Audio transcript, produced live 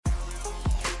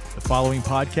The following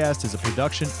podcast is a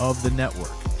production of the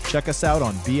network. Check us out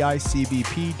on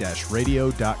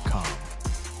bicbp-radio.com.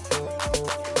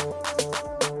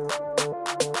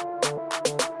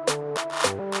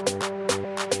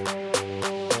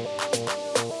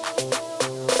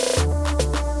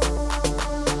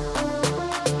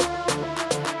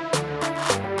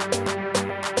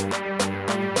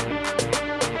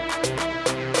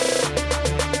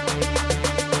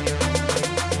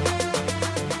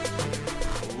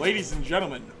 Ladies and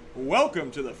gentlemen, welcome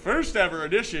to the first ever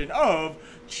edition of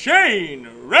Chain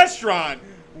Restaurant.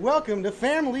 Welcome to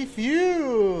Family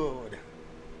Feud.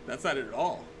 That's not it at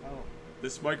all. Oh,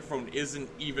 This microphone isn't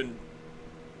even...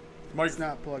 it's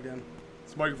not plugged in.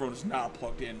 This microphone is not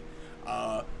plugged in.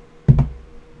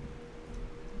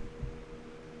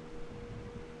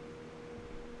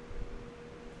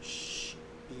 Shh.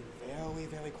 Be very,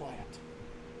 very quiet.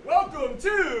 Welcome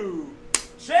to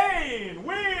Chain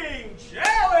Wing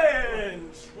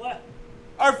Challenge! What?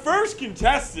 Our first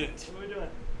contestant. What are we doing?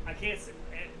 I can't see.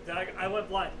 I went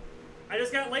blind. I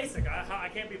just got LASIK. I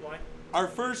can't be blind. Our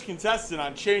first contestant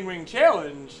on Chain Wing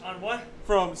Challenge On what?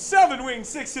 from 7 Wing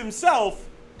 6 himself.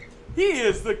 He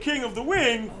is the king of the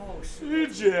wing, Oh,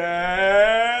 shit.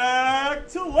 Jack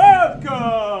Talebka.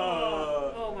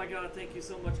 Oh, my God. Thank you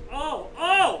so much. Oh,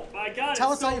 my God.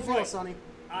 Tell it's us so how you feel, bright. Sonny.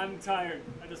 I'm tired.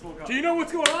 I just woke up. Do you know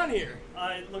what's going on here?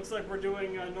 It looks like we're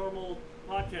doing a normal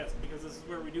podcast because this is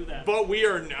where we do that. But we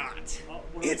are not. Oh,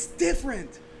 It's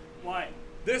different. Why?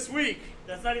 This week,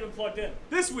 That's not even plugged in.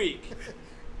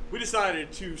 we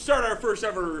decided to start our first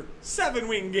ever 7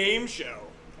 Wing game show,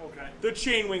 Okay. the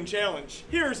Chain Wing Challenge.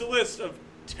 Here's a list of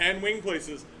 10 wing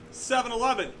places.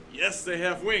 7-Eleven, yes, they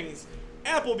have wings.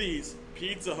 Applebee's,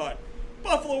 Pizza Hut,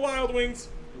 Buffalo Wild Wings,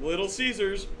 Little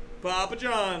Caesars, Papa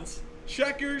John's,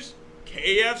 Checkers,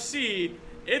 KFC,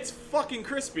 It's Fucking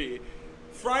Crispy,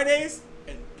 Fridays,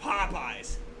 and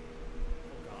Popeyes.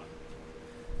 Oh, God.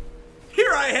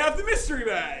 Here I have the mystery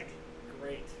bag.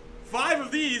 Great. 5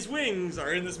 of these wings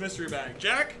are in this mystery bag.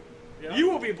 Jack, Yeah. you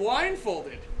will be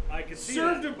blindfolded, I can see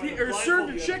served that. a If I pe- can or served blindfold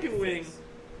a you, chicken I'd be wing, fixed.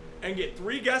 and get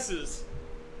 3 guesses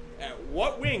at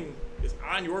what wing is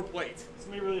on your plate. It's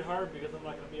going to be really hard because I'm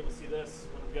not going to be able to see this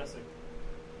when I'm guessing.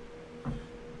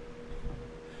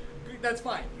 That's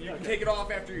fine. You can Okay. take it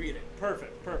off after you eat it.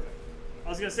 Perfect. I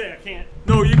was going to say I can't.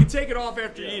 No, you can take it off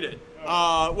after you Yeah. eat it.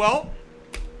 All Well,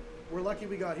 We're lucky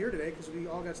we got here today because we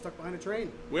all got stuck behind a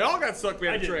train. we all got stuck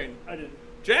behind a didn't. train. I didn't.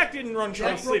 Jack didn't run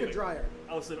train. Jack broke a sleeping. dryer.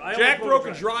 I was sleeping. I Jack almost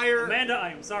broke a dryer. Amanda, I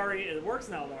am sorry. It works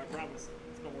now, though. I promise.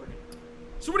 It's been working.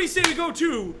 So what do you say we go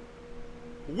to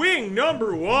wing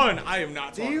number 1? I am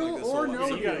not talking Deal like this. or whole no episode.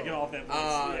 So you got to get off that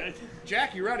voice.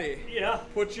 Jack, you ready? Yeah.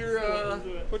 Put your Let's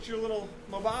do it. put your little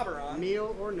mobobber on.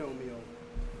 Meal or no meal?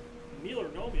 Meal or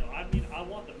no meal? I mean, I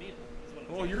want the meal. That's what I'm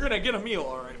Well, saying. you're gonna get a meal,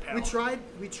 all right, pal.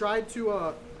 We tried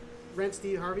to rent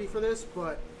Steve Harvey for this,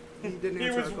 but he didn't He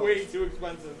answer was our calls. way too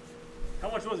expensive. How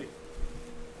much was he?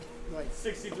 Like,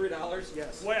 $63.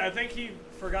 yes. Wait, I think he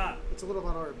forgot. It's a little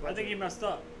bit hard. I think he messed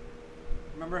up.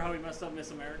 Remember how he messed up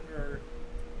Miss America or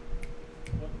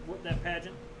what that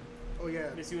pageant, Oh yeah.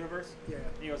 Miss Universe? Yeah.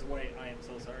 He goes, "Wait, I am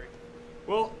so sorry."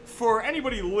 Well, for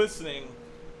anybody listening,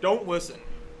 don't listen.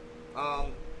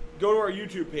 Go to our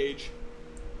YouTube page.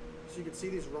 So you can see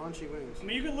these raunchy wings. I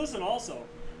mean, you can listen also.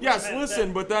 Yes, That-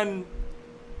 listen, but then.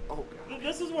 Oh god.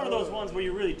 This is one of those ones where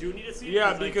you really do need to see it.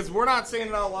 Yeah, like, because we're not saying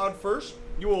it out loud first.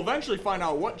 You will eventually find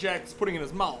out what Jack's putting in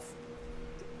his mouth.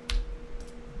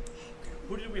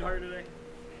 who did we hire today?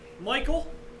 Michael.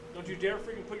 Don't you dare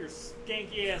freaking put your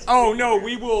skanky ass. Oh feet no, in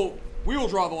here. we will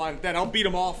draw the line at that. I'll beat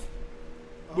him off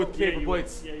with Yeah, paper you will.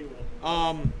 plates. Yeah, you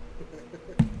will.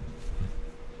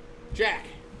 Jack,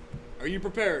 are you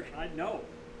prepared? I know.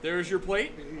 There's your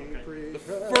plate. Pretty- The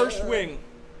first wing.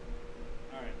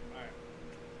 All right.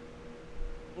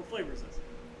 What flavor is this?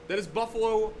 That is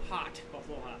Buffalo Hot.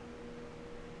 Buffalo Hot.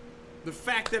 The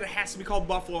fact that it has to be called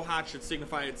Buffalo Hot should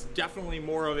signify it's definitely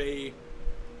more of a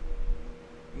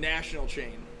national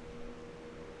chain.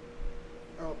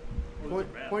 Oh, Those are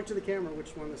bad. point to the camera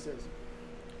which one this is.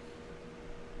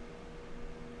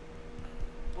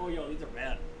 Oh, yo, these are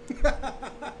bad.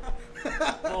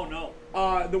 Oh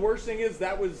no. The worst thing is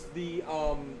that was the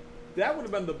that would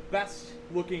have been the best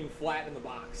looking flat in the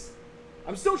box.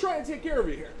 I'm still trying to take care of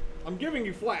you here. I'm giving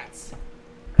you flats.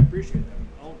 I appreciate that.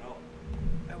 Oh no.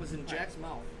 That was in Jack's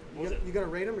mouth. What was it? You gonna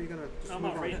rate them or you gonna? just I'm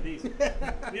move not on? rating these.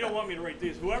 You don't want me to rate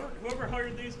these. Whoever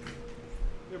hired these,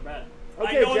 they're bad.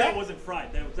 Okay, I know Jack? that wasn't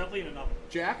fried. That was definitely in an oven.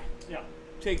 Jack, Yeah.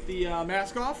 take the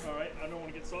mask off. All right. I don't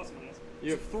want to get sauce on this.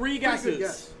 You have 3 Pretty good guesses.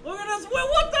 guess. Look at this.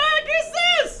 What the heck is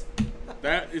this?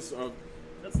 That is a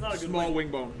That's not a good small wing.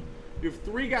 wing bone. You have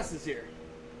 3 guesses here.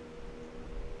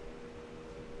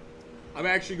 I'm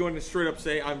actually going to straight up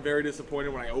say I'm very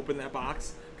disappointed when I opened that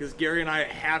box because Gary and I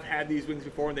have had these wings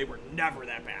before and they were never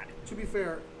that bad. To be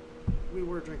fair, we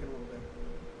were drinking a little bit.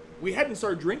 We hadn't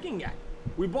started drinking yet.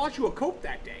 We bought you a Coke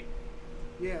that day.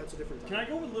 Yeah, it's a different time. Can I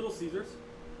go with Little Caesars?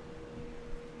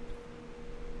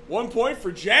 1 point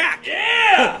for Jack.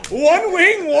 Yeah! 1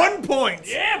 wing, 1 point.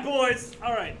 Yeah, boys!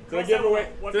 Alright. Did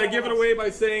I give it away by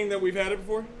saying that we've had it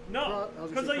before? No, I was gonna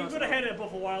because say you cross could it have out. had it at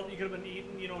Buffalo Wild. You could have been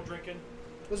eating, drinking.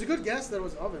 It was a good guess that it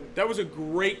was oven. That was a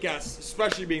great guess,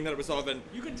 especially being that it was oven.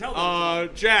 You can tell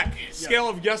that. Jack, scale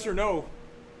of yes or no.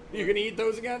 You gonna eat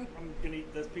those again? I'm going to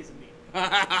eat this piece of meat.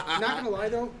 Not gonna lie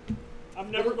though,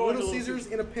 I'm never going Little to Caesars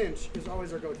in a pinch is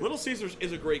always our go-to. Little Caesars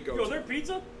is a great go-to. Yo, their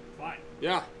pizza? Fine.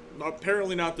 Yeah,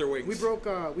 apparently not their wings. We broke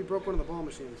one of the ball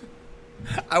machines.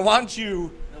 I want you,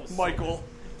 That was Michael,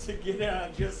 to get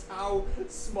at just how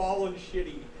small and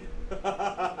shitty.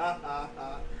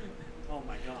 Oh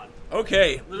my god.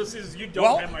 Okay. Little Caesars, you don't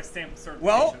Well- have my stamp of certification.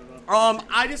 Well, though.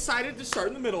 I decided to start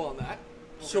in the middle on that,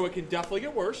 so it can definitely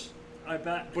get worse, I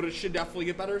bet. but it should definitely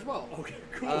get better as well. Okay,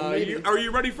 cool. maybe. Are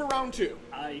you ready for round 2?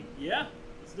 Yeah,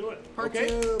 let's do it. Part Okay.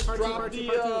 two, part two, Drop part two, the,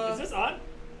 part two. uh, Is this on?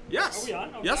 Yes. Are we on?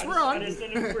 Okay, Yes, I we're just- on. I just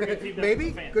didn't know if we were getting feedback Maybe?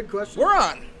 from the fan. Good question. We're on. I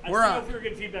just We're didn't know on. if we were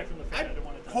getting feedback from the fan. I didn't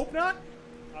want to. Hope not.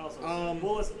 I also.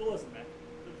 We'll listen back.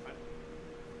 It'll be fine.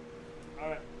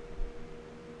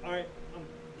 All right. I'm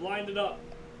blinded up.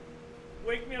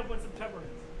 Wake me up when September is.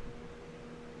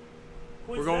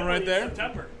 We're going right there?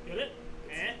 September. Get it?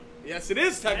 Eh? Yes, it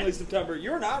is technically September.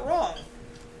 You're not wrong.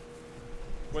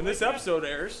 When this episode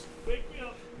airs. Wake me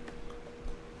up.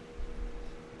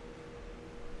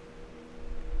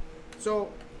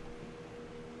 So,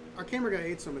 our camera guy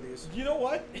ate some of these. You know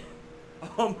what?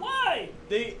 Why?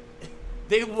 They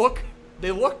look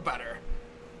better.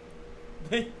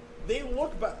 They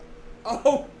look better.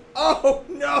 Oh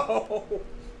no.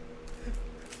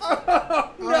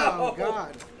 Oh no. Oh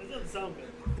God! That doesn't sound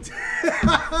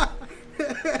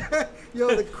good.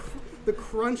 Yo, the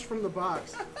crunch from the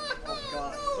box. Oh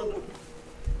God.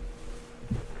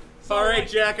 All right,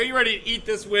 Jack, are you ready to eat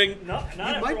this wing? No, not You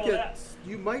after might all get that.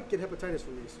 you might get hepatitis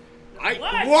from these.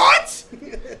 What?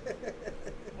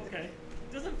 Okay.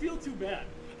 Doesn't feel too bad.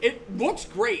 It looks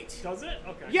great. Does it?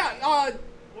 Okay. Yeah,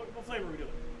 What flavor are we doing?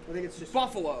 I think it's just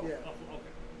buffalo. Yeah. Oh,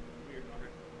 okay. Weird. Okay.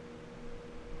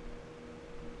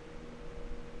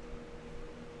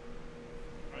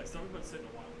 All right. So we've been sitting a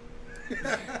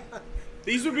while.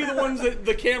 These would be the ones that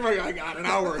the camera guy got an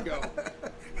hour ago.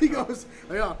 He goes,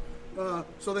 yeah.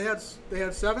 So they had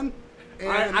 7, and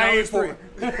I now ate there's 3.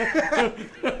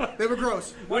 4. They were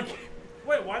gross. Wait,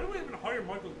 why do we even hire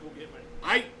Michael to go get me?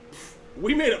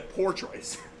 We made a poor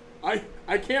choice. I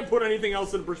can't put anything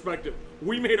else in perspective.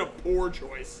 We made a poor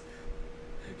choice.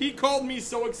 He called me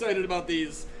so excited about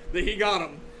these that he got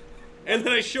them. And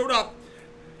then I showed up.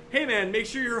 Hey man, make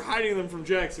sure you're hiding them from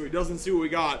Jack so he doesn't see what we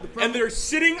got. And they're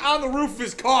sitting on the roof of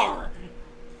his car.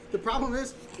 The problem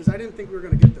is I didn't think we were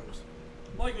gonna get those.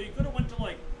 Michael, you could have went to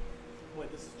wait,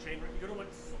 this is chain right? You could have went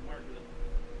somewhere good.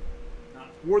 Not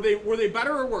Were they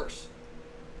better or worse?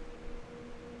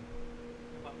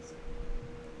 about the same.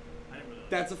 I didn't really like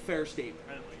That's a fair statement.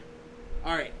 it. I didn't like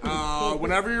it. All right.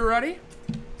 Whenever you're ready.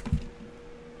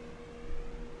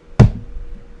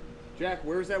 Jack,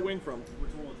 where's that wing from?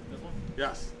 Which one was it? This one?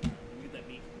 Yes. Let me get that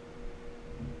meat.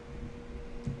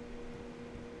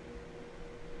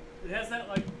 It has that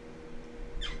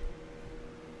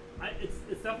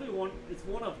it's definitely one. It's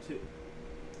one of two.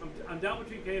 I'm down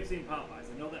between KFC and Popeyes.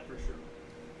 I know that for sure.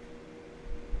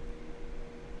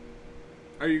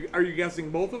 Are you guessing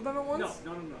both of them at once?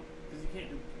 No. Because you can't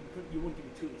do. You wouldn't give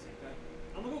me two at the same time.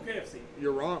 I'm gonna go KFC.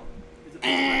 You're wrong. Is it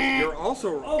Popeyes? You're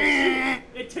also wrong. Oh shoot!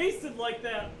 It tasted like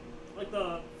that, like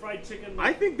the fried chicken.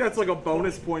 I think that's like a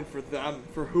bonus point for them,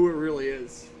 for who it really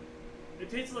is. It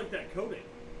tasted like that coating.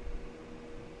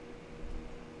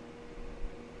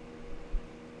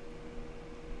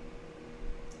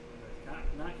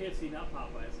 Not KFC, not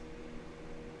Popeyes.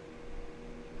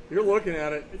 You're looking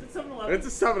at it. Is it 7-Eleven? It's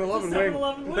a 7-Eleven It's a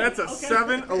 7-Eleven wing. wing. That's a Okay.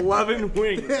 7-Eleven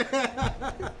wing. It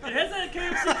has that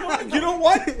KFC coating. You know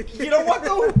what? You know what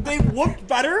though? They looked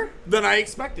better than I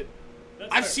expected.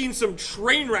 That's I've fair. seen some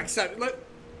train wrecks. They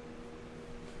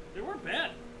weren't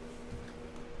bad.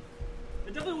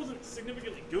 It definitely wasn't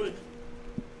significantly good.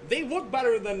 They look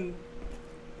better than.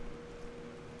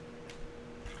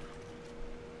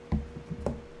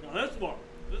 No, this one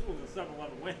was a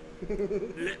 7-Eleven wing.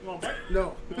 You want a bite?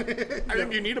 No. I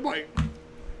think you need a bite.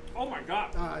 Oh my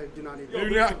god. I do not need Yo,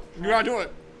 that. You gotta do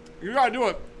it. You gotta do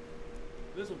it.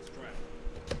 This one's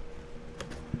trash.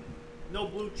 No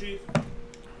blue cheese.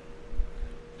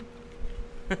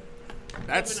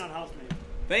 That's Definitely not house made.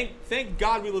 Thank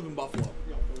God we live in Buffalo.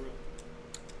 Yo, for real.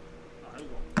 Oh, there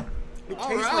we go. It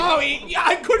tastes Oh, like yeah,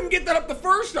 I couldn't get that up the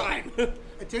first time.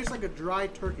 it tastes like a dry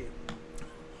turkey.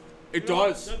 It No,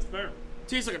 does. That's fair.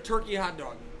 Tastes like a turkey hot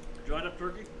dog. Dried up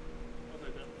turkey. I'll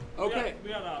take that. Okay. We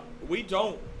got We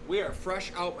don't. We are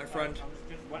fresh out, my friend. I'm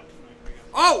just wet tonight, I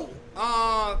guess.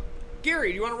 Oh,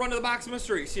 Gary, do you want to run to the box of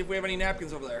mystery? See if we have any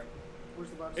napkins over there. Where's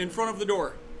the box? In front of the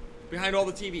door. Behind all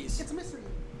the TVs. It's a mystery.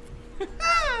 That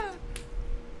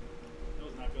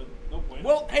was not good. No point.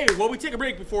 Well, hey, while we take a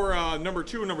break before number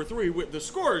 2 and number 3, with the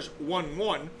scores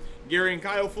 1-1. Gary and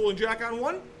Kyle fooling Jack on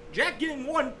 1. Jack getting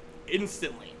 1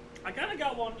 instantly. I kind of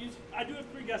got one. I do have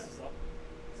 3 guesses though,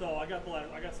 so I got the last.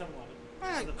 I got 7-11.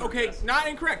 The third Okay, guess. not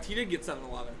incorrect. He did get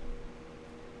 7-11.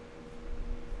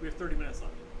 We have 30 minutes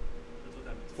left. That's what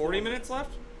that means. 40 minutes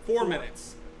left? 4 4.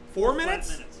 minutes. 4 flat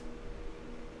minutes? minutes.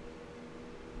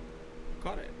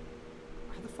 Cut it.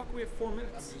 How the fuck do we have 4 I'm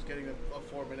minutes? just getting a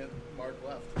 4-minute mark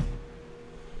left.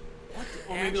 What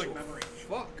the Or maybe like actual memory.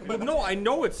 fuck? But no, I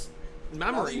know it's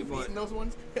Now that memory, you've but eaten those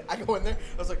ones, I go in there.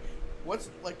 I was like, "What's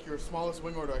like your smallest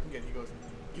wing order I can get?" He goes,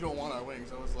 "You don't want our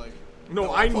wings." I was like,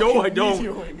 no, I know I fucking need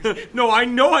your don't. wings." No, I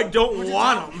know I don't What'd you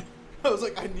want tell them. I was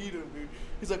like, "I need them, dude."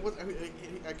 He's like, "What?"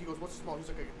 He goes, "What's small?" He's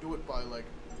like, "I can do it by like,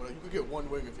 well, you could get 1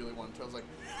 wing if you really want to." I was like,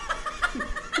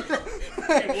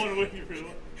 Hey, one wing, you really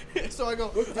want. so I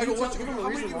go, you "How give many him a do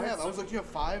reason you why have?" it's I was like, "You have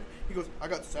 5?" He goes, "I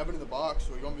got 7 in the box,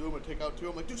 so you want me to take out 2?"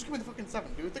 I'm like, "Dude, just give me the fucking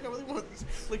 7, dude. I think I really want this."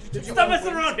 Like, just give me Stop the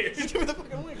messing wings. around here. Just give me the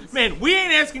fucking wings. Man, we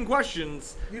ain't asking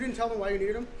questions. You didn't tell them why you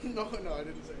needed them? No, I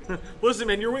didn't say it. Listen,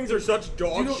 man, your wings are such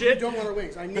dog You shit. don't want our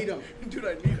wings. I need them. Dude,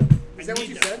 I need them. Is that what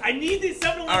you said? I need these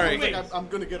 7-11 All right. wings. Like, I'm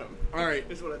gonna get them. All right.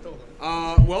 That's what I told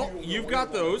him. Well, you've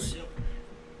got those.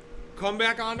 Come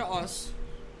back on to us.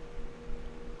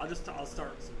 I'll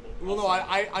start simple. Well, no,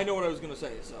 I know what I was gonna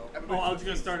say. So Oh, I was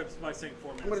gonna start it by saying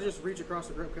 4 minutes. I'm going to just reach across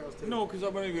the grip cows too. no, because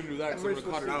I'm not even gonna do that. Because I'm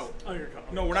Everybody gonna cut it switch out. Oh, you're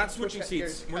coming. No, we're not switching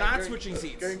seats. We're not switching Gary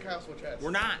seats. and Kyle switch hats. We're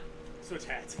not. Switch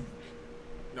hats.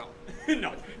 No.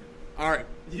 No. All right.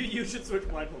 You should switch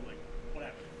blindfolding. What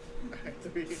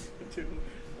happened? 3, 2,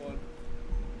 1.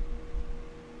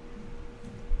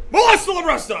 Melissa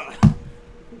Labresta!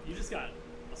 You just got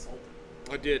assaulted.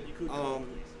 I did. You could go,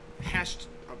 please. Hashed.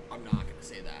 I'm not gonna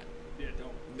say that. Yeah,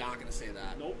 don't. Not gonna say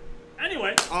that. Nope.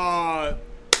 Anyway,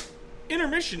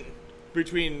 Intermission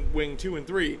between wing 2 and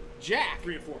 3. Jack.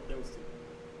 3 and 4. That was 2.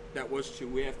 That was 2.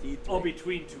 We have to eat 3. Oh,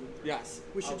 between 2 and 3. Yes.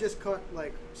 We should just cut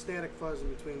like static fuzz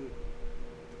in between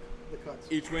the cuts.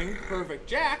 Each wing. Perfect.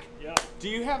 Jack, Yeah. do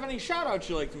you have any shout outs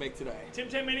you'd like to make today?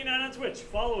 TimTam89 on Twitch.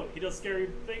 Follow him. He does scary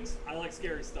things. I like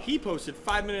scary stuff. He posted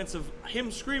 5 minutes of him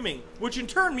screaming, which in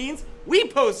turn means we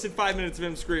posted 5 minutes of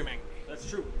him screaming. That's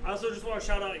true. I also just want to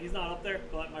shout out, he's not up there,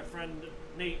 but my friend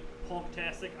Nate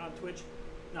Punktastic on Twitch.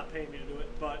 Not paying me to do it,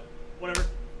 but whatever.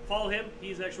 Follow him.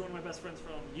 He's actually one of my best friends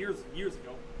from years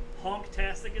ago.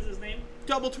 Punktastic is his name.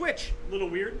 Double Twitch. Little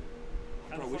weird.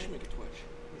 Kinda Bro, we funny. should make a Twitch.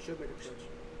 We should make a switch.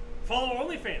 Follow our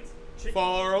OnlyFans.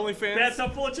 Follow our OnlyFans.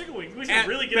 Bathtub full of chicken wings. We should at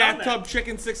really get on Bathtub that.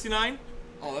 Chicken 69.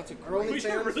 Oh, that's a Our great. We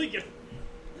should OnlyFans? really get.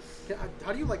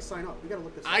 How do you like sign up? We gotta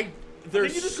look this up.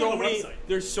 There's you just so go to the many. website.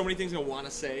 There's so many things I want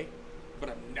to say, but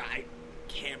I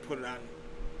can't put it on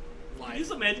Can you live.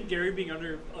 just imagine Gary being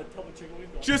under a tub of chicken wings?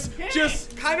 going,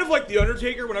 Just kind of like the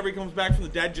Undertaker. Whenever he comes back from the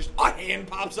dead, just a hand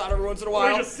pops out every once in a Or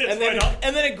he while, just sits and then right up.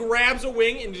 and then it grabs a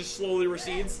wing and just slowly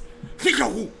recedes.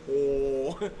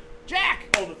 Oh. Jack,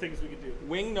 Oh, the things we could do.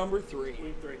 wing number 3.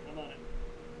 Wing 3. I'm on it.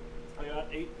 I got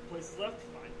 8 places left.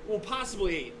 Fine. Well,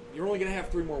 possibly 8. You're only gonna have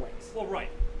 3 more wings. Well, right.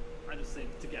 I'm just saying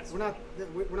to guess. We're not that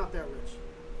rich.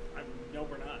 No,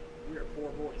 we're not. We are poor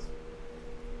boys.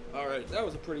 All right, that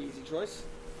was a pretty easy choice.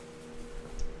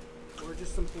 We're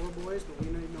just some poor boys, but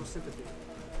we need no sympathy.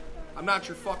 I'm not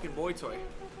your fucking boy toy.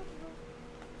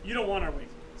 You don't want our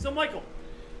wings. So Michael,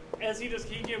 as he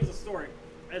gave us a story.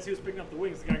 As he was picking up the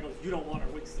wings, the guy goes, "You don't want our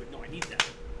wings." He's like, "No, I need that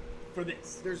for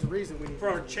this, There's a reason we need for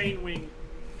our them. chain wing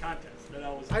contest." That I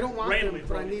was. I don't want randomly them,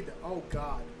 but I thrown need them. Oh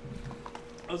God.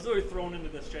 I was literally thrown into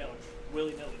this challenge,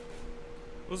 willy nilly.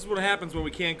 This is what happens when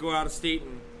we can't go out of state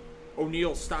and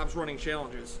O'Neal stops running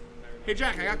challenges. Hey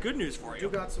Jack, I got good news for You you.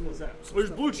 got some. What's that?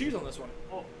 There's blue cheese on this one.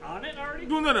 Oh, on it already?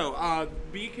 No.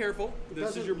 Be careful. This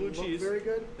is Doesn't your blue look cheese. Very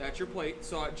good. That's your plate.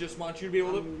 So I just want you to be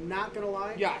able to. I'm not gonna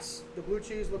lie. Yes. The blue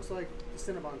cheese looks like the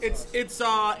Cinnabon It's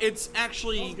sauce. it's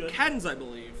actually Smells good. Ken's, I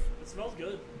believe. It smells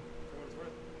good. For what it's worth.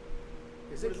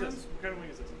 Is What it is this? Ken's? What kind of wing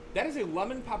is this? That is a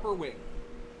lemon pepper wing.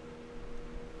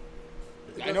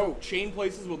 It I know chain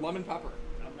places with lemon pepper.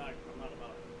 I'm not about it.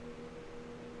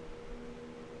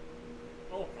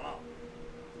 Oh wow.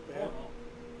 Bad. Oh no.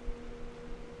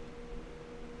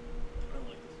 I don't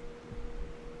like this.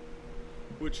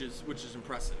 which is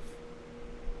impressive.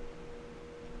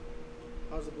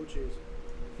 How's the blue cheese?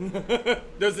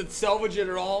 Does it salvage it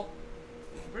at all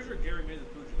I'm pretty sure Gary made the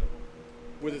blue cheese.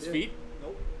 with his Yeah. feet?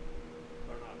 Nope.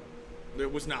 Or not.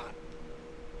 It was not.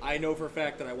 I know for a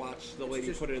fact that I watched the It's lady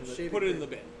just put it in shaving the cream.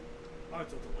 bin. Oh,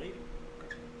 it's with the lady.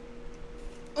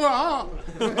 All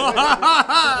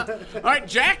right,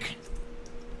 Jack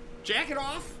it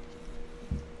off.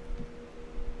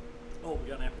 Oh, we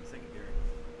got an apple sink, Gary.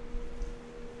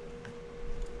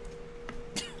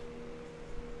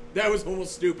 That was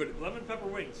almost stupid. Lemon pepper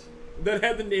wings. That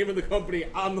had the name of the company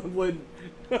on the lid.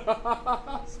 Smart.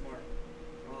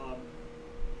 I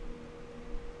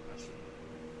should've-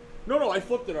 No, I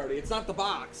flipped it already. It's not the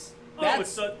box. Oh,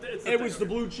 That's, it's it was the thing.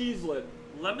 blue cheese lid.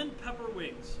 Lemon pepper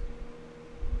wings.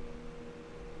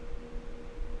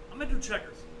 I'm gonna do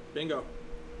checkers. Bingo.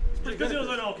 Just because it was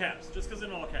in all caps. Just because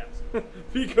in all caps.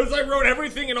 Because I wrote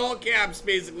everything in all caps,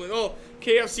 basically. Oh,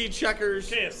 KFC checkers.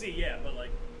 KFC, yeah, but like,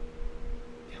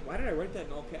 Why did I write that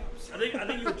in all caps? I think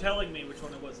you were telling me which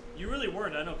one it was. You really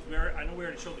weren't. I know. Cause I know we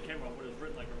already showed the camera what it was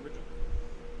written like original.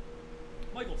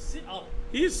 Michael, sit up.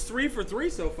 He is 3 for 3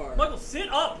 so far. Michael, sit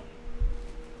up.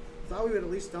 Thought we would at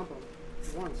least stump him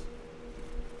once.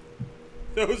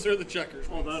 Those are the checkers.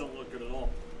 Oh, that don't look good at all.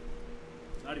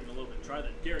 Not even a little bit. Try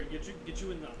that, Gary. Get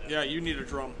you in on that. Yeah, you need a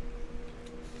drum.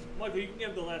 Michael, you can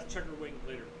have the last checker wing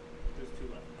later. There's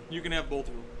 2 left. You can have both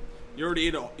of them. You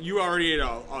already ate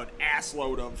an ass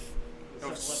load of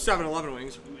 7-Eleven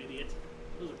wings. You idiot.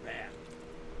 Those are bad.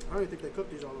 I don't even think they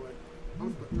cooked these all the way.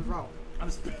 I'm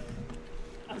spitting this out.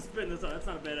 I'm spitting this out. That's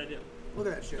not a bad idea. Look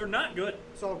at that shit. They're not good.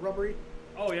 It's all rubbery.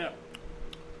 Oh yeah.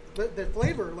 The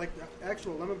flavor, like the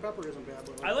actual lemon pepper, isn't bad.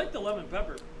 But I like the lemon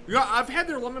pepper. Yeah, I've had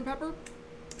their lemon pepper.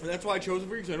 And that's why I chose it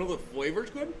for you, because I know the flavor's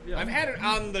good. Yeah. I've had it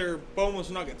on their boneless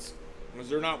nuggets, because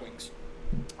they're not wings.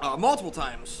 Multiple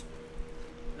times.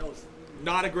 That was.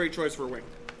 Not a great choice for a wing.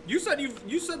 You said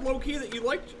low key that you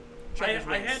liked Checkers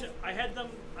wings. I had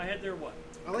their what?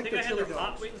 I like think their I had chili their hot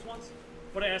dogs. wings once,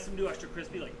 but I asked them to do extra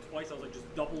crispy like twice. I was like,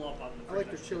 just double up on the. I like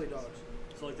their extra chili crispy. dogs.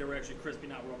 So like they were actually crispy,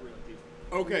 not rubbery like these.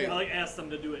 Okay. I like asked them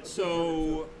to do it.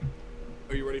 So,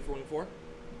 are you ready for wing 4?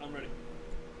 I'm ready.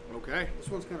 Okay. This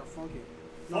one's kind of funky.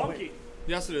 No, Funky, wait.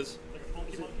 Yes, it is. like a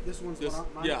funky Is it- monkey. this one's This,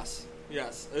 mine. yes.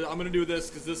 I'm gonna do this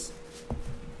because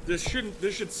this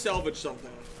should salvage something.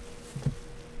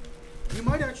 You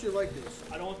might actually like these.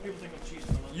 I don't want people to think I'm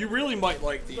cheating. You really might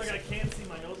like these. It's like I can see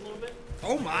my nose a little bit.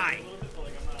 Oh my, A little bit, but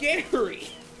like I'm not. Gary!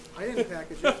 I didn't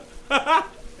package it.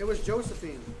 It was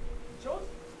Josephine. Screw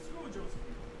with Joseph.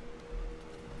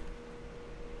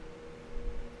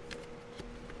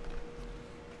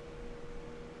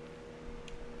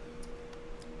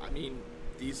 I mean,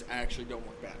 these actually don't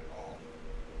look bad at all.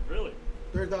 Really?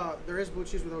 There is blue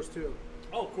cheese with those too.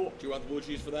 Oh, cool. Do you want the blue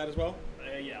cheese for that as well?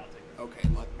 Yeah, I'll take it. Okay.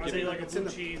 Are give they me- like a It's in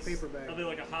blue the cheese? paper bag. Are they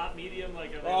like a hot medium?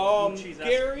 Like are they blue cheese?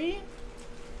 Gary?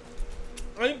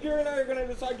 I think Gary and I are gonna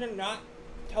decide to not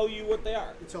tell you what they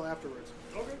are. Until afterwards.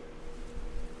 Okay.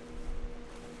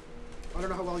 I don't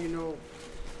know how well you know.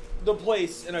 The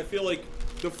place, and I feel like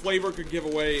the flavor could give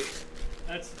away.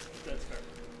 That's fair.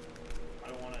 I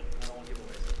don't want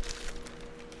giveaways.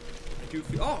 I do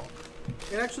feel. Oh,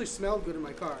 It actually smelled good in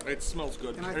my car. it smells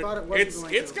good. And I thought it wasn't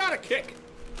going It's to. got a kick.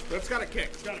 It's got a kick.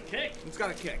 It's got a kick. It's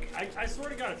got a kick. I swear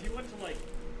to God, if you went to like,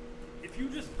 if you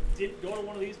just did go to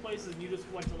one of these places and you just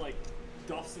went to like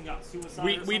Duff's and got suicide.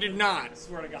 We or did something, not. I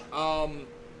swear to God. Are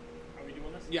we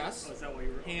doing this? yes. Oh, is that why you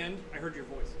were? And- I heard your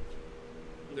voice.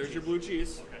 There's your blue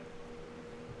cheese. Okay.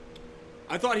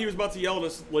 I thought he was about to yell at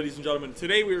us, ladies and gentlemen.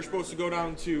 Today we were supposed to go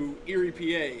down to Erie, PA.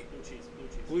 Blue cheese.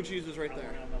 Blue cheese is right I'm there.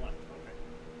 on my left. Okay.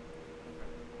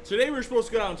 Today we were supposed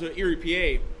to go down to Erie,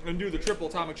 PA and do the Triple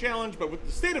Atomic Challenge, but with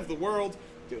the state of the world,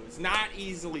 it was not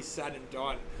easily said and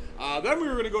done. Then we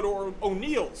were going to go to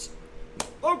O'Neill's,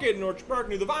 located in Orchard Park,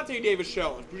 near the Vontae Davis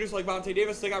Challenge. But just like Vontae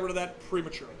Davis, they got rid of that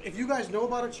prematurely. If you guys know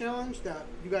about a challenge that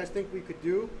you guys think we could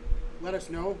do, let us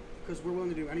know because we're willing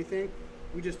to do anything.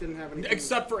 We just didn't have anything.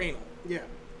 Except for anal. Yeah. Yeah,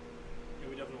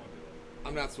 we definitely want to do that.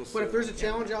 I'm not supposed But to. if there's a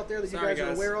challenge out there that Sorry, you guys are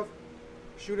guys. aware of,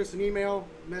 shoot us an email,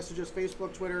 message us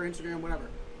Facebook, Twitter, Instagram, whatever.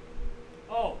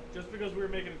 Oh, just because we were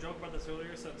making a joke about this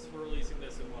earlier, since we're releasing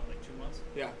this in what, like 2 months?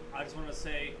 Yeah. I just want to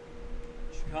say,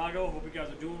 Chicago, hope you guys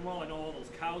are doing well. I know all those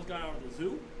cows got out of the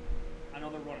zoo. I know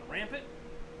they're running rampant.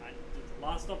 There's a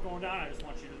lot of stuff going down. I just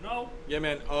want you to know Yeah,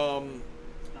 man. it's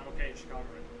not okay in Chicago right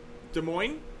now. Des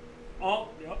Moines? Oh,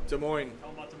 yep. Des Moines. Tell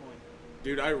them about Des Moines.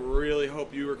 Dude, I really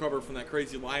hope you recover from that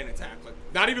crazy lion attack. Like,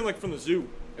 not even like from the zoo.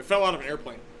 It fell out of an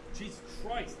airplane. Jesus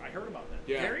Christ, I heard about that.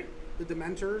 Yeah. Gary? The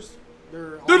Dementors,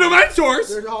 they're The Dementors!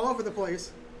 They're all over the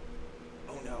place.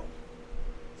 Oh no.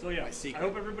 So yeah, My I secret.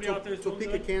 hope everybody out there is doing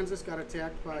Topeka, good. Kansas got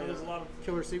attacked by I know there's a lot of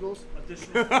killer seagulls.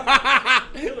 additional.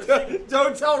 Killer seagulls.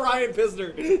 Don't tell Ryan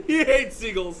Pisner. He hates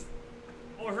seagulls.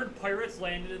 Oh, I heard pirates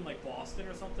landed in like Boston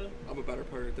or something. I'm a better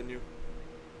pirate than you.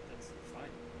 That's fine.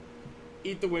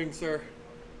 Eat the wing, sir.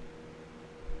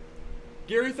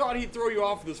 Gary thought he'd throw you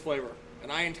off with this flavor,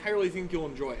 and I entirely think you'll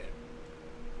enjoy it.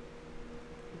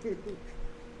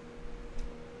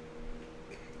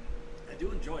 I do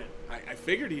enjoy it. I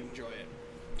figured he'd enjoy it.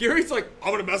 Gary's like,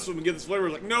 I'm gonna mess with him and get this flavor.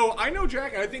 I was like, no, I know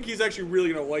Jack, and I think he's actually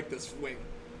really gonna like this wing.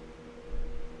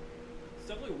 It's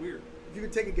definitely weird. If you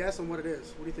could take a guess on what it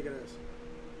is, what do you think it is?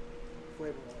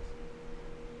 Flavor wise.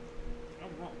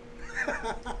 I'm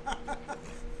wrong.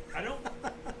 I don't.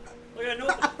 Like I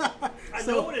know. I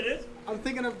So- know what it is. I'm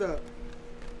thinking of the.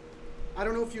 I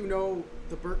don't know if you know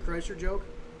the Bert Kreischer joke.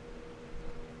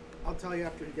 I'll tell you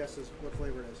after he guesses what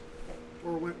flavor it is,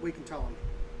 or when we can tell him.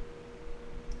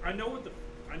 I know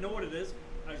what it is.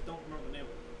 I just don't remember the name of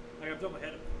it. Like I've done my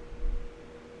head.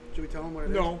 Should we tell him what it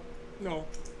is? No. Can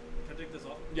I take this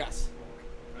off? Yes.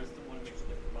 Oh, I just didn't want to make sure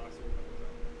the box.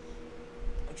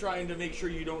 I'm trying to make sure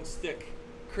you don't stick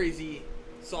crazy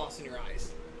sauce in your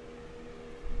eyes.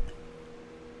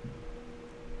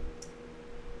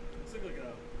 It's like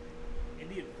a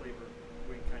Indian flavor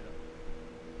wing kind of.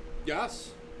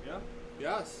 Yes. Yeah.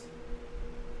 Yes.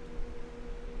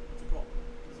 What's it called?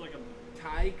 It's like a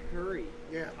Thai curry.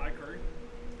 Yeah. Thai curry.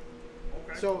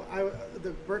 Okay. So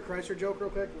the Bert Kreischer joke, real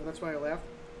quick. And that's why I laughed.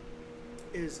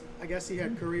 Is I guess he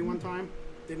had curry one time,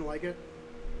 didn't like it,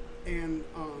 and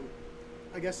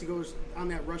I guess he goes on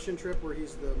that Russian trip where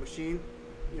he's the machine.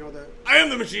 You know the I am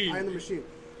the machine. I am the machine.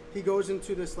 He goes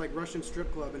into this like Russian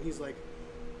strip club and he's like,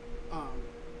 I'm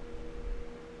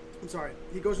sorry.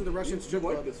 He goes into the Russian strip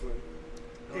club one.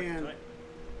 I like and Thai.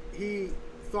 he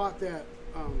thought that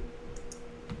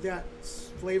that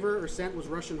flavor or scent was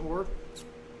Russian whore.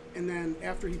 And then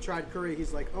after he tried curry,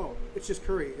 he's like, "Oh, it's just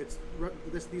curry.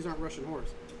 These aren't Russian whores."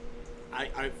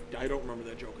 I don't remember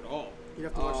that joke at all. You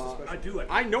have to watch the I special. do it.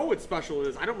 I know what special it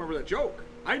is. I don't remember that joke.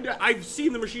 I've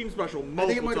seen the machine special multiple I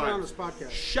think it might have been on times. this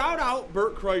podcast. Shout out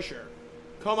Bert Kreischer.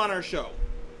 Come on our show.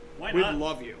 Why We'd not?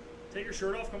 love you. Take your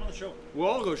shirt off. Come on the show. We'll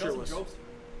all go Tell some shirtless. jokes.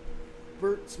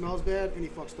 Bert smells bad and he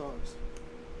fucks dogs.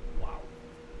 Wow.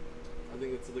 I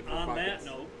think it's a liquid On that pockets.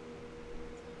 note,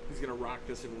 He's gonna rock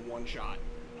this in one shot.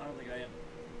 I don't think I am.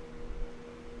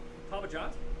 Papa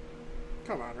John's?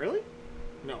 Come on, really?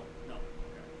 No. No. Okay.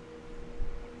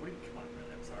 What do you? Come on,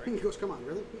 really? I'm He sorry. goes, "Come on,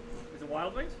 really?" Is it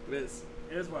Wild Wings? It is.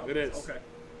 It is Wild It Wings. is. Okay.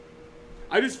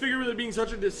 I just figure with it being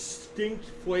such a distinct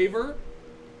flavor,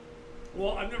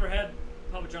 Well, I've never had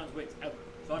Papa John's wings ever,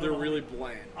 so I don't they're know. really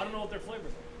bland. I don't know what their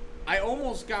flavors are. I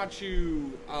almost got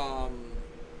you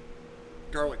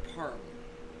garlic parm,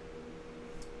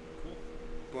 Cool.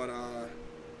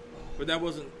 but that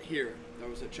wasn't here. That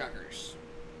was at Checkers.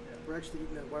 We're actually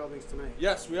eating at Wild Wings tonight.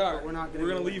 Yes, we are. But we're not gonna We're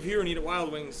gonna go leave here and eat at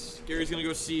Wild Wings. Gary's gonna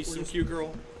go see some cute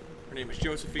girl. Her name is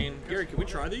Josephine. Gary, can we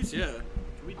try these? Yeah.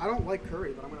 I don't like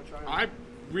curry, but I'm gonna try them. I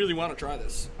really want to try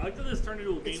this. I like that this turned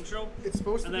into a game show, It's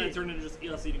supposed to and then be. it turned into just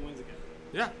us eating wings again.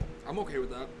 Yeah, I'm okay with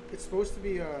that. It's supposed to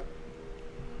be Or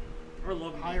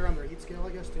love higher on their heat scale, I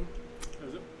guess, too.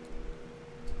 Is it?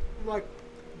 Like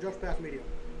just past medium.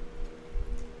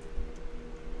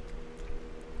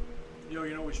 Yo,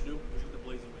 you know what we should do? We should get the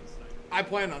blazing wings tonight. I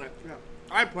plan on it. Yeah.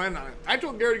 I plan on it. I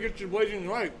told Gary to get you blazing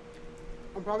right.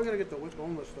 I'm probably gonna get the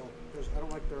boneless though, because I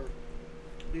don't like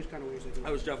these kind of wings they do.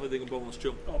 I was definitely thinking boneless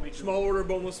too. Oh, me too. Small order of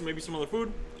boneless and maybe some other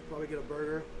food. Probably get a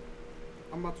burger.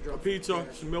 I'm about to drop A pizza, yeah,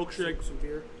 some milkshake. some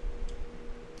beer.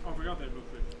 Oh, I forgot that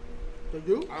milkshake. They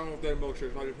do? I don't know if they have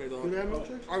milkshakes. I just made Do they have that.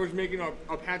 milkshakes? I was making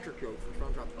a Patrick joke for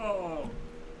SpongeBob. Oh.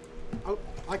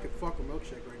 I could fuck a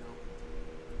milkshake right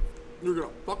now, You're gonna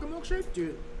fuck a milkshake?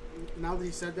 dude. Now that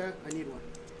he said that, I need one.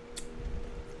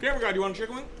 Camera guy, do you want a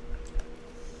chicken wing?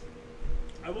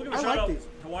 I will give a I shout like out these.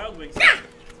 to Wild Wings. Shout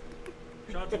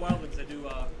out to Wild Wings. I do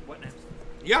wet naps.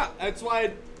 Yeah, that's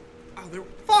why. Oh, they're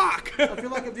fuck. I feel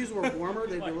like if these were warmer,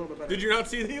 they'd be a little bit better. Did you not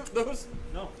see those?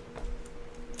 No.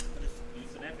 I just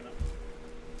used the napkin up.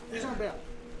 These aren't bad.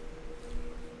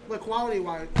 Like quality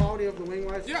of the wing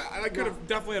wise. Yeah, I could have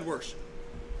definitely had worse.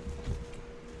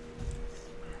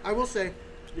 I will say,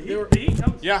 The they were, heat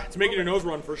comes. Yeah, it's making your nose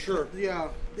run for sure.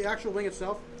 the actual wing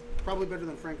itself probably better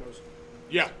than Franco's.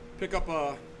 Yeah, pick up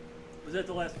Was that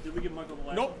the last? Did we give Michael the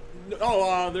last? Nope. one?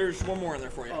 Oh, there's one more in there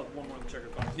for you. Oh, one more in the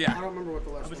checkered box. I Yeah. don't remember what the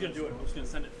last I was one gonna do it. was. I was gonna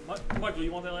send it. Michael,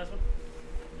 you want that last one?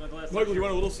 You want the last Michael, one? you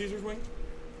want a Little Caesars wing?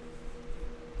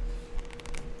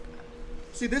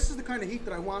 See, this is the kind of heat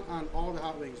that I want on all the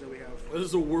hot wings that we have. This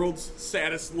is the world's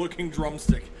saddest looking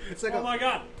drumstick. It's like Oh my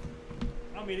god!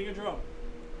 I'm eating a drum.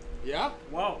 Yeah.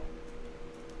 Wow.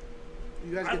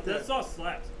 You guys That, get that sauce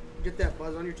slaps. get that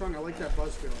buzz on your tongue. I like that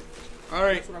buzz feeling. All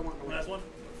right. That's what I want. Last one.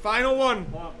 Final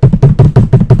one. Wow.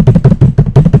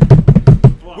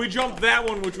 Wow. We jumped that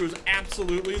one, which was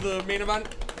absolutely the main event,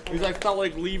 because I felt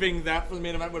like leaving that for the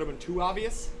main event would have been too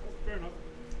obvious. Fair enough.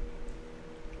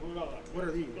 What about that? What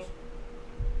are these?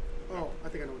 Oh, I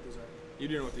think I know what these are. You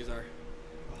do know what these are.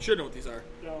 Should know what these are.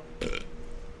 No.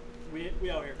 We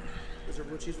out here. Is there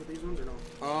blue cheese with these ones or no?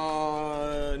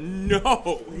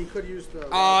 No. He could use the.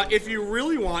 If you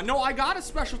really want, no, I got a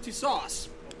specialty sauce.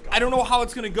 I don't know how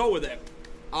it's gonna go with it.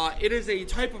 It is a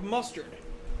type of mustard.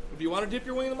 If you want to dip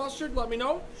your wing in the mustard, let me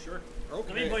know. Sure.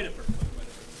 Okay. Let me bite it first.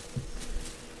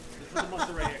 This is the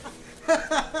mustard right here.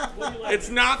 What do you like? It's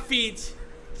not feet.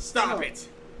 Stop Oh. it.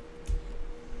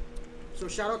 So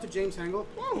shout out to James Hengel.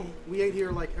 Oh. We ate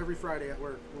here like every Friday at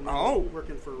work when we Oh. were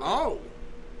working for Oh.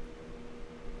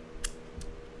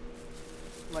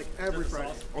 like every Is that the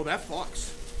Friday. sauce? Oh, that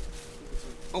fucks.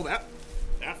 Oh, that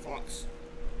fucks.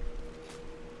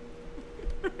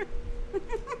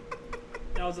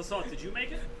 Now, is the sauce? Did you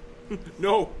make it?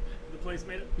 No. The place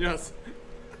made it? Yes.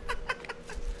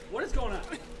 What is going on?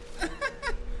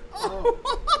 Oh.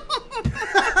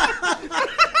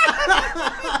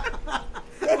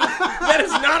 That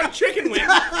is not a chicken wing. Is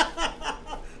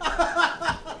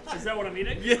that what I'm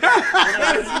eating? Yeah.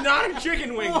 That is not a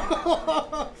chicken wing.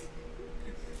 Oh.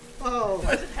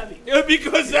 Why is it heavy?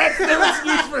 Because that's their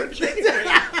excuse for a chicken wing.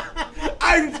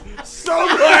 I'm so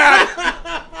glad.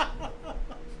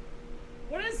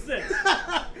 What is this?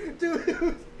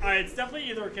 Dude. Alright, it's definitely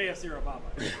either a KFC or a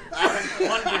Popeye.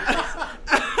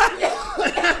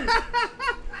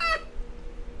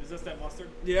 Is this that mustard?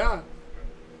 Yeah.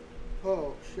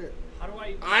 Oh shit. How do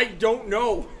I? I don't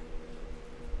know.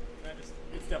 Can I just?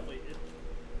 It's definitely.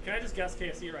 Can I just guess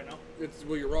KFC right now?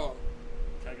 Well, you're wrong.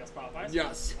 Can I guess Popeyes?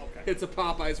 Yes. Okay. It's a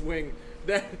Popeye's wing.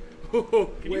 That.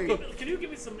 Can you give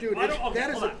me some? Dude, I don't, okay, that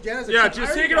is hold a on. that is a Yeah, chicken,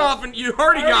 just already take it guessed. off and you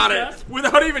already I already got it guessed.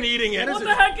 without even eating it. That What is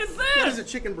the heck is that is this? a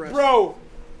chicken breast. Bro,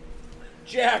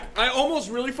 Jack, I almost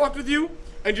really fucked with you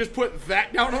and just put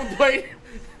that down on the plate.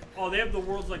 Oh, they have the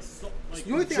world's like The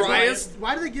only thing Driest-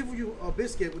 why do they give you a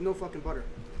biscuit with no fucking butter?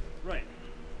 right.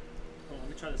 Hold on,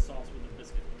 let me try the sauce with the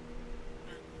biscuit.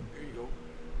 There you go.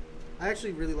 I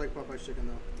actually really like Popeye's chicken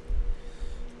though.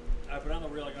 But on the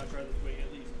real, I gotta try this wing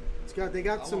at least. They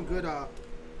got some good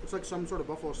it's like some sort of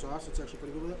buffalo sauce. It's actually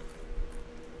pretty good with it.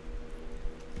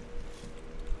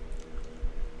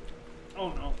 Oh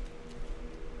no.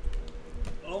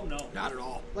 Oh no. Not at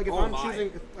all. Like if Oh I'm my. choosing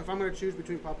if I'm gonna choose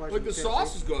between Popeyes Like and the KFC,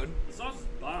 sauce is good. The sauce is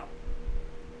bomb.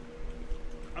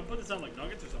 I'd put this on like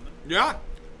nuggets or something. Yeah.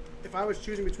 if I was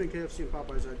choosing between KFC and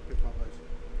Popeyes, I'd pick Popeyes.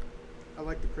 I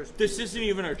like the crisp. This isn't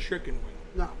even a chicken wing.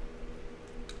 No.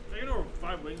 Can I get over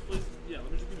 5 wings, please? Yeah,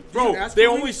 let me just give you. Bro, ask they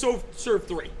for only wings? serve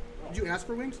 3. Did you ask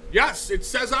for wings? Yes, it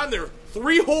says on there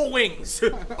 3 whole wings.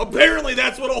 Apparently,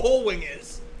 that's what a whole wing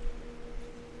is.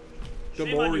 The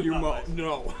Shame more on you, you Popeyes.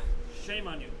 no. Shame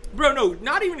on you. Bro, no,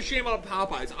 not even shame on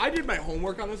Popeyes. I did my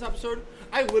homework on this episode.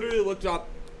 I literally looked up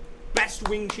best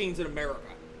wing chains in America.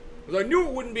 Because I knew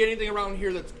it wouldn't be anything around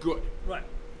here that's good. Right.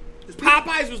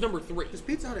 Popeyes was number 3. Does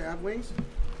Pizza Hut have wings?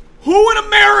 Who in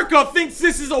America thinks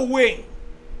this is a wing?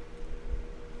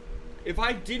 If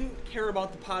I didn't care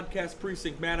about the podcast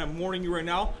precinct, man, I'm warning you right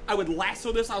now, I would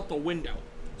lasso this out the window.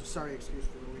 Sorry, excuse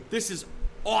for the wing. This is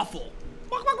awful.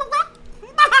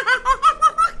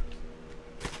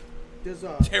 Does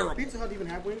Terrible. Pizza Hut even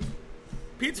have wings?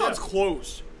 Pizza Hut's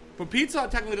closed. But Pizza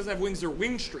Hut technically doesn't have wings, they're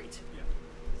Wing Street. Yeah.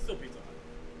 Still Pizza Hut.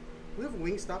 We have a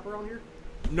wing stop around here.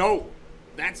 No.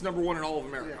 That's number 1 in all of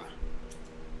America. Yeah.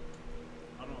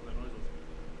 I don't know what that noise was.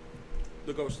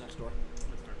 The ghost next door.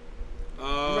 Let's start.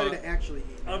 I'm ready to actually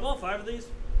eat. Out of all 5 of these,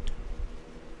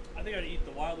 I think I'd eat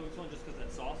the Wild Wings one just because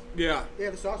that sauce. Yeah. Yeah,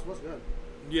 the sauce was good.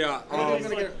 Yeah. I think I'm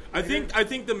gonna get it. I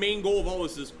think the main goal of all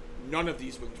this is none of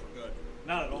these wings were good.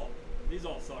 Not at all. These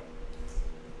all suck.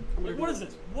 I'm Like, gonna what do is it.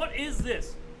 this? What is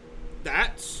this?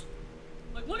 That's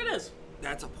Like, look at this.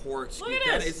 a pork. Look at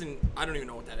That this. isn't. I don't even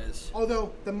know what that is.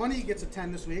 Although the money gets a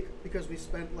 10 this week because we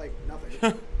spent like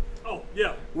nothing. Oh,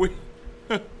 yeah. We,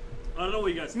 I don't know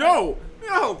what you guys no.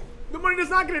 The money does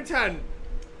not get a 10.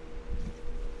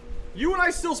 You and I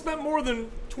still spent more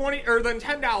than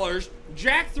 $10.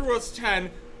 Jack threw us 10.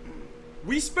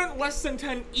 We spent less than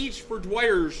 10 each for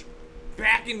Dwyer's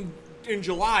back in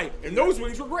July, and those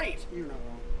wings were great. You're not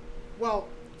wrong. Well,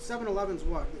 7-Eleven's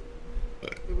what?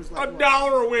 It was like what?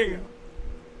 $1 a wing,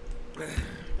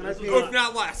 And I This is paid, if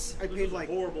not less. I This paid was like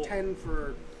horrible. 10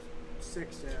 for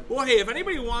 6. Yeah. Well, hey, if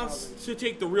anybody wants to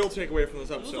take the real takeaway from this This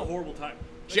was a episode, horrible time.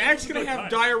 Like, Jack's this was a gonna good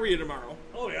have time. diarrhea tomorrow.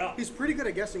 Oh, Oh, yeah. He's pretty good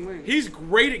at guessing wings. He's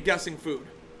great at guessing food.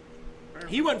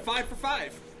 He went 5 for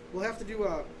 5. We'll have to do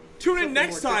a. Tune in something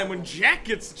next more time when difficult. Jack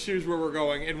gets to choose where we're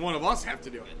going and one of us have to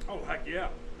do it. Oh, heck yeah.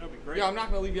 That'd be great. Yeah, I'm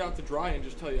not going to leave you out to dry and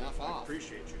just tell you F I off.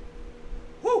 appreciate you.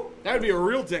 Whew, that would be a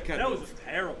real dickhead That was move.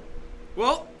 terrible.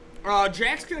 Well,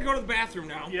 Jack's going to go to the bathroom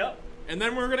now. Yep. And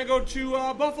then we're going to go to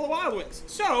Buffalo Wild Wings.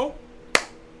 So,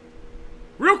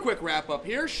 real quick wrap up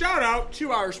here. Shout out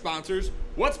to our sponsors,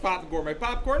 What's Poppin' Gourmet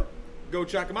Popcorn. Go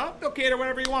check them out. They'll cater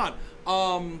whenever you want.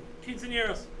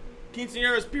 Quinceañeras.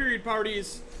 Quinceañeras, period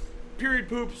parties, period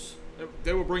poops.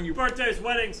 They will bring you Birthdays,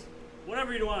 weddings,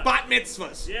 whatever you want. bat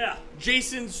mitzvahs. Yeah.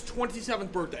 Jason's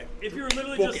 27th birthday. If you were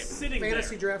literally Book just it. sitting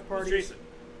Fantasy there. draft Who's parties. Jason.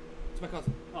 It's my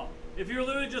cousin. Oh. If you were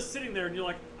literally just sitting there and you're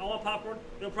like, I want popcorn,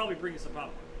 they'll probably bring you some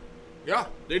popcorn. Yeah,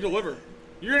 they deliver.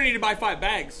 You're going to need to buy 5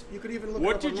 bags. You could even look. it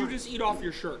What up did you online. just eat off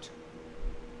your shirt?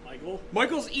 Michael.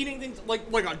 Michael's eating things like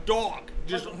a dog.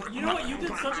 Just You know what? You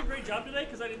did such a great job today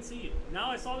because I didn't see you. Now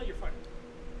I saw that you're fired.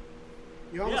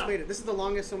 You almost Yeah. made it. This is the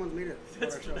longest someone's made it. on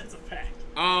That's, our show. that's a fact.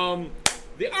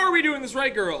 The Are We Doing This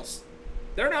Right girls?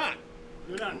 They're not.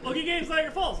 You're not. Lucky Games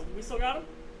Niagara Falls. We still got them?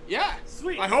 Yeah.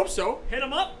 Sweet. I hope so. Hit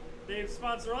them up. They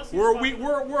sponsor us. We're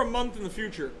sponsor a month in the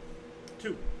future.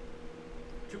 2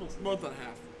 months. Month and a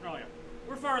half. Oh, yeah.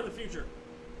 We're far in the future.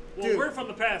 Well, Dude, we're from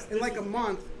the past. In This like is- a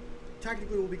month,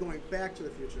 technically we'll be going back to the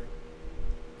future.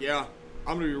 Yeah.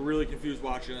 I'm gonna be really confused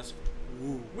watching this.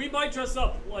 We might dress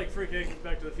up like freaking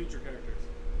Back to the Future characters.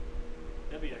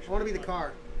 That'd be actually. I want to be the fun.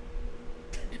 car.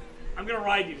 I'm gonna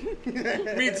ride you.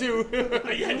 Me too.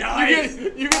 Yeah, nice.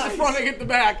 You get the front, I get the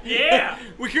back. Yeah.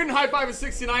 We couldn't high five a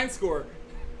 69 score.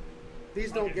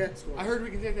 These don't Okay. get scores. I heard we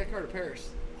can take that car to Paris.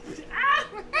 I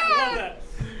love that.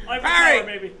 Eiffel All Tower, right.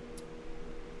 baby.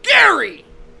 Gary!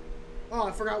 Oh,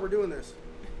 I forgot we're doing this.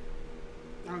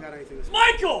 I don't got anything this week.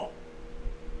 Michael.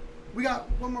 We got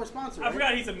one more sponsor. I right?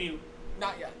 forgot he's a mute.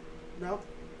 Not yet. No.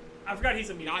 I forgot he's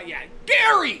a mute. Not yet.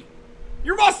 Gary!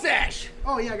 Your mustache!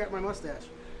 Oh yeah, I got my mustache.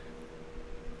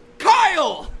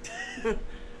 Kyle!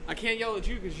 I can't yell at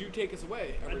you because you take us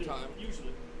away I every do, time.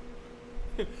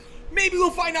 Usually. Maybe we'll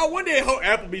find out one day how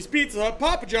Applebee's, Pizza Hut,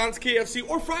 Papa John's, KFC,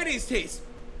 or Fridays taste.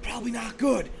 Probably not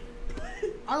good.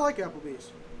 I like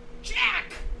Applebee's.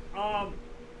 Jack! I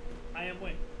am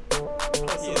Wayne. He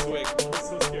is Wing. I'm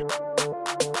so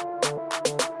scared.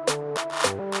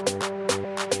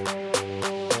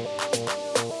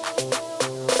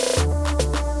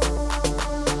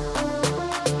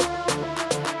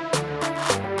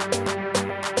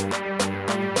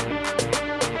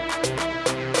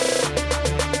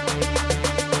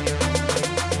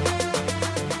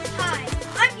 Hi,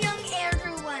 I'm young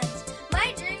Andrew Lenz.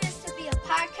 My dream is to be a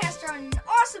podcaster on an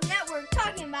awesome network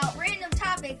talking about random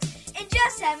topics and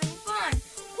just having fun.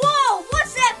 Whoa,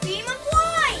 what's that beam of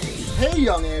light? Hey,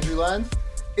 young Andrew Lenz.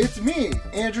 It's me,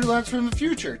 Andrew Lenz from the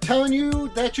future, telling you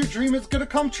that your dream is going to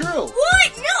come true.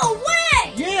 What? No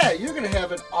way! Yeah, you're going to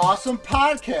have an awesome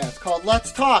podcast called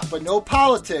Let's Talk, but no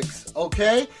politics,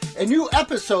 okay? And new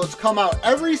episodes come out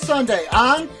every Sunday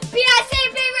on PIC